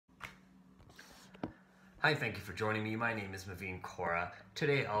Hi, thank you for joining me. My name is Maveen Kaura.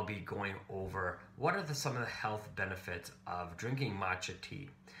 Today I'll be going over what are some of the health benefits of drinking matcha tea.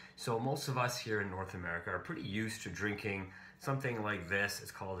 So most of us here in North America are pretty used to drinking something like this.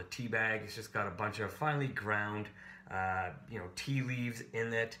 It's called a tea bag. It's just got a bunch of finely ground tea leaves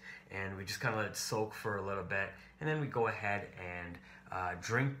in it, and we just kind of let it soak for a little bit, and then we go ahead and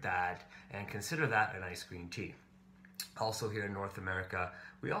drink that and consider that an iced green tea. Also here in North America,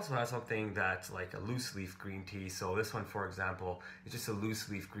 we also have something that's like a loose leaf green tea. So this one, for example, is just a loose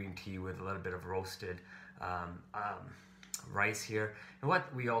leaf green tea with a little bit of roasted rice here. And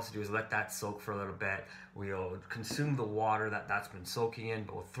what we also do is let that soak for a little bit. We'll consume the water that's been soaking in,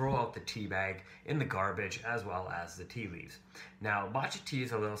 but we'll throw out the tea bag in the garbage as well as the tea leaves. Now, matcha tea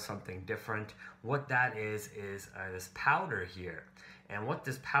is a little something different. What that is this powder here. And what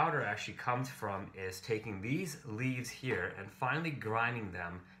this powder actually comes from is taking these leaves here and finally grinding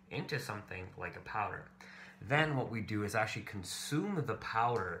them into something like a powder. Then what we do is actually consume the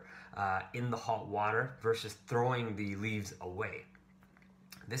powder in the hot water versus throwing the leaves away.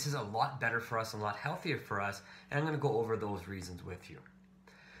 This is a lot better for us, a lot healthier for us, and I'm going to go over those reasons with you.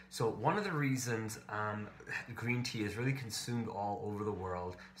 So one of the reasons green tea is really consumed all over the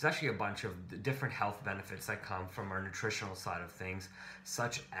world is actually a bunch of different health benefits that come from our nutritional side of things,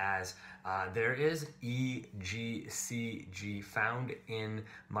 such as there is Egcg found in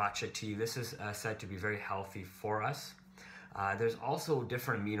matcha tea. This is said to be very healthy for us. There's also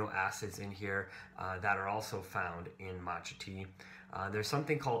different amino acids in here that are also found in matcha tea. There's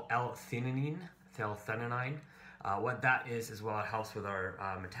something called L-Theanine. What that is well, it helps with our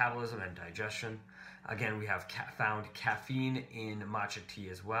metabolism and digestion. Again, we have found caffeine in matcha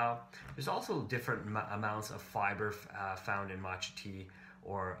tea as well. There's also different amounts of fiber found in matcha tea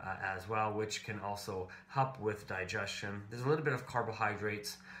as well, which can also help with digestion. There's a little bit of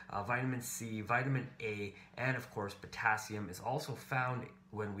carbohydrates, vitamin C, vitamin A, and of course potassium is also found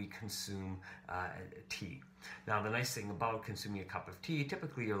when we consume tea. Now, the nice thing about consuming a cup of tea,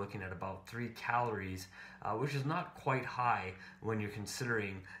 typically you're looking at about 3 calories, which is not quite high when you're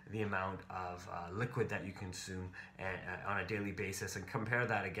considering the amount of liquid that you consume on a daily basis, and compare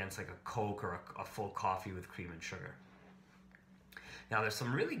that against like a Coke or a full coffee with cream and sugar. Now, there's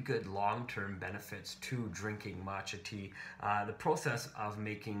some really good long-term benefits to drinking matcha tea. The process of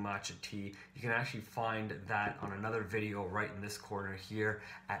making matcha tea, you can actually find that on another video right in this corner here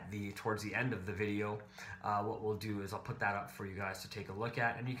towards the end of the video. What we'll do is I'll put that up for you guys to take a look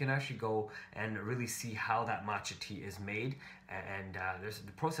at, and you can actually go and really see how that matcha tea is made. And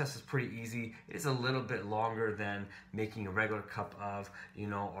the process is pretty easy. It is a little bit longer than making a regular cup of,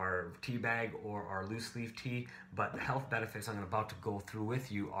 our tea bag or our loose leaf tea, but the health benefits I'm about to go through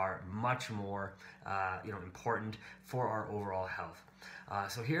with you are much more, important for our overall health.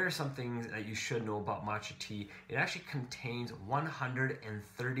 So here are some things that you should know about matcha tea. It actually contains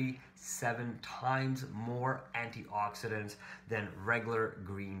 137 times more antioxidants than regular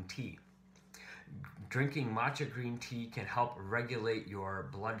green tea. Drinking matcha green tea can help regulate your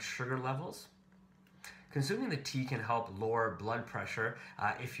blood sugar levels. Consuming the tea can help lower blood pressure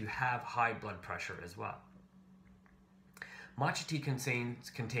if you have high blood pressure as well. Matcha tea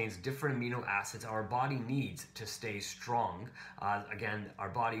contains different amino acids our body needs to stay strong. Again, our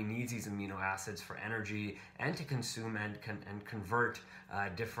body needs these amino acids for energy and to consume and convert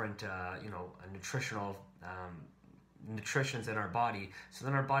different nutritions in our body, so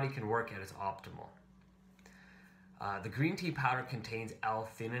then our body can work at its optimal. The green tea powder contains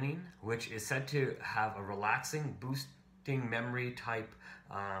L-Theanine, which is said to have a relaxing, boosting memory type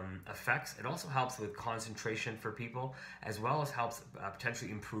effects. It also helps with concentration for people, as well as helps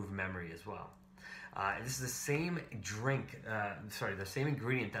potentially improve memory as well. This is the same the same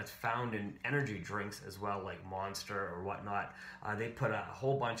ingredient that's found in energy drinks as well, like Monster or whatnot. They put a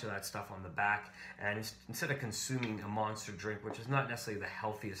whole bunch of that stuff on the back, and instead of consuming a Monster drink, which is not necessarily the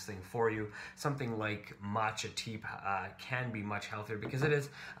healthiest thing for you, something like matcha tea can be much healthier because it is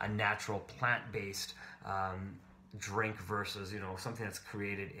a natural plant-based drink versus something that's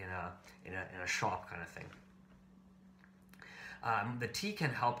created in a shop kind of thing. The tea can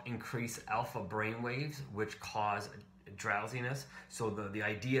help increase alpha brain waves, which cause drowsiness. So the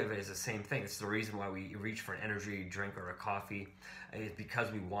idea of it is the same thing. It's the reason why we reach for an energy drink or a coffee, is because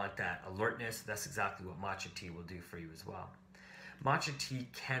we want that alertness. That's exactly what matcha tea will do for you as well. Matcha tea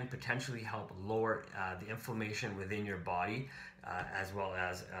can potentially help lower the inflammation within your body, as well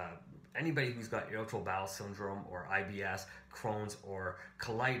as anybody who's got irritable bowel syndrome or IBS, Crohn's, or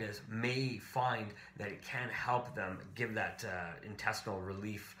colitis may find that it can help them give that intestinal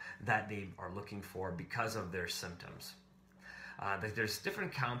relief that they are looking for because of their symptoms. There's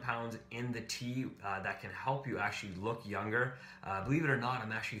different compounds in the tea that can help you actually look younger. Believe it or not,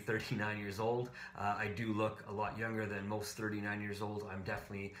 I'm actually 39 years old. I do look a lot younger than most 39 years old. I'm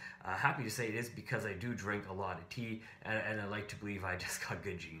definitely happy to say it is because I do drink a lot of tea, and I like to believe I just got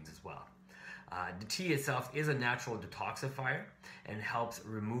good genes as well. The tea itself is a natural detoxifier and helps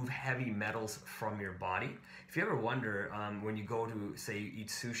remove heavy metals from your body. If you ever wonder, when you go to, say, you eat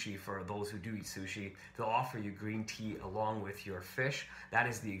sushi, for those who do eat sushi, they'll offer you green tea along with your fish. That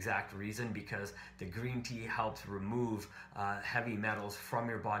is the exact reason, because the green tea helps remove heavy metals from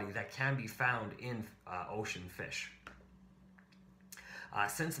your body that can be found in ocean fish.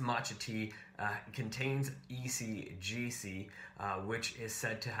 Since matcha tea contains Egcg, which is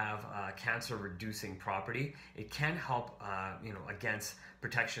said to have cancer-reducing property, it can help, against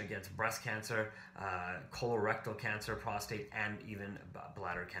protection against breast cancer, colorectal cancer, prostate, and even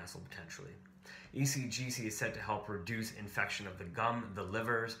bladder cancer potentially. Egcg is said to help reduce infection of the gum, the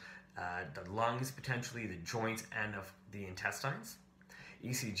livers, the lungs potentially, the joints, and of the intestines.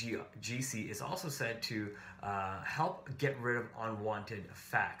 Egcg is also said to help get rid of unwanted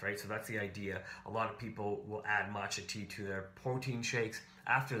fat, right? So that's the idea. A lot of people will add matcha tea to their protein shakes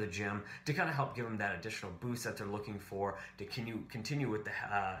after the gym to kind of help give them that additional boost that they're looking for to continue with the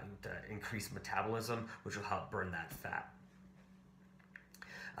increased metabolism, which will help burn that fat.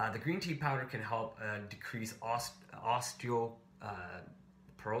 The green tea powder can help decrease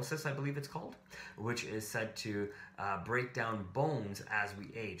osteoporosis, I believe it's called, which is said to break down bones as we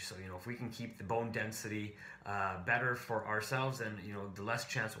age. So, if we can keep the bone density better for ourselves, then, the less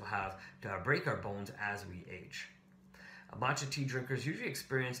chance we'll have to break our bones as we age. Matcha tea drinkers usually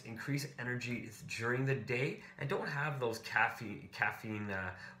experience increased energy during the day and don't have those caffeine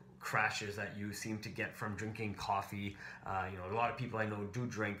crashes that you seem to get from drinking coffee. A lot of people I know do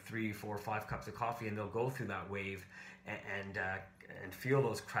drink 3, 4, 5 cups of coffee, and they'll go through that wave and feel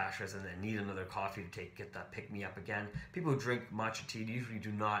those crashes and then need another coffee to get that pick me up again. People who drink matcha tea usually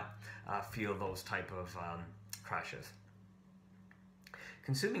do not feel those type of crashes.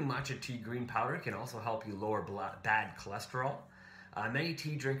 Consuming matcha tea green powder can also help you lower bad cholesterol. Many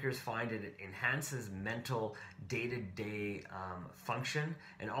tea drinkers find it enhances mental day-to-day function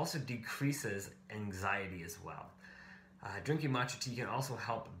and also decreases anxiety as well. Drinking matcha tea can also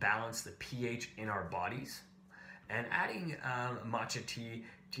help balance the pH in our bodies. And adding matcha tea,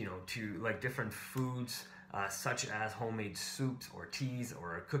 to like different foods such as homemade soups or teas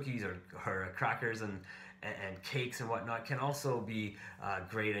or cookies or crackers and cakes and whatnot can also be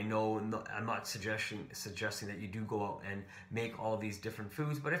great. I know I'm not suggesting that you do go out and make all these different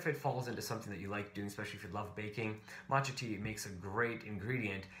foods, but if it falls into something that you like doing, especially if you love baking, matcha tea makes a great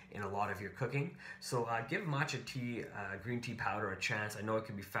ingredient in a lot of your cooking. So give matcha tea, green tea powder, a chance. I know it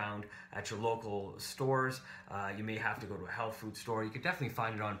can be found at your local stores. You may have to go to a health food store. You could definitely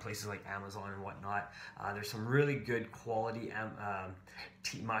find it on places like Amazon and whatnot. There's some really good quality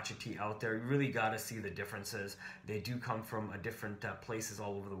matcha tea out there. You really got to see the differences. They do come from different places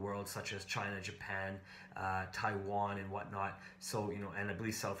all over the world, such as China, Japan, Taiwan, and whatnot. So, and I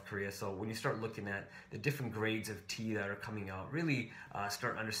believe South Korea. So when you start looking at the different grades of tea that are coming out, really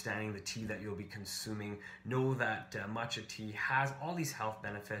start understanding the tea that you'll be consuming. Know that matcha tea has all these health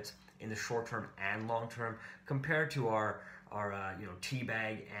benefits in the short term and long term compared to our tea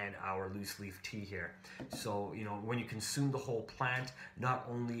bag and our loose leaf tea here. So, when you consume the whole plant, not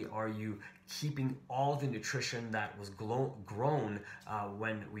only are you keeping all the nutrition that was grown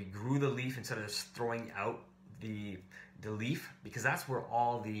when we grew the leaf instead of just throwing out the leaf, because that's where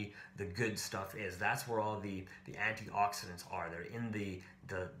all the good stuff is. That's where all the antioxidants are. They're in the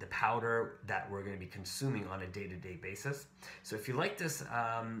powder that we're going to be consuming on a day-to-day basis. So if you like this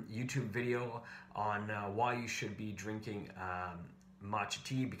YouTube video on why you should be drinking matcha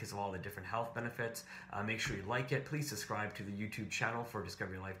tea because of all the different health benefits, make sure you like it. Please subscribe to the YouTube channel for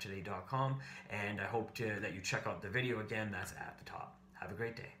discoverylifetoday.com, and I hope that you check out the video again that's at the top. Have a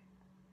great day.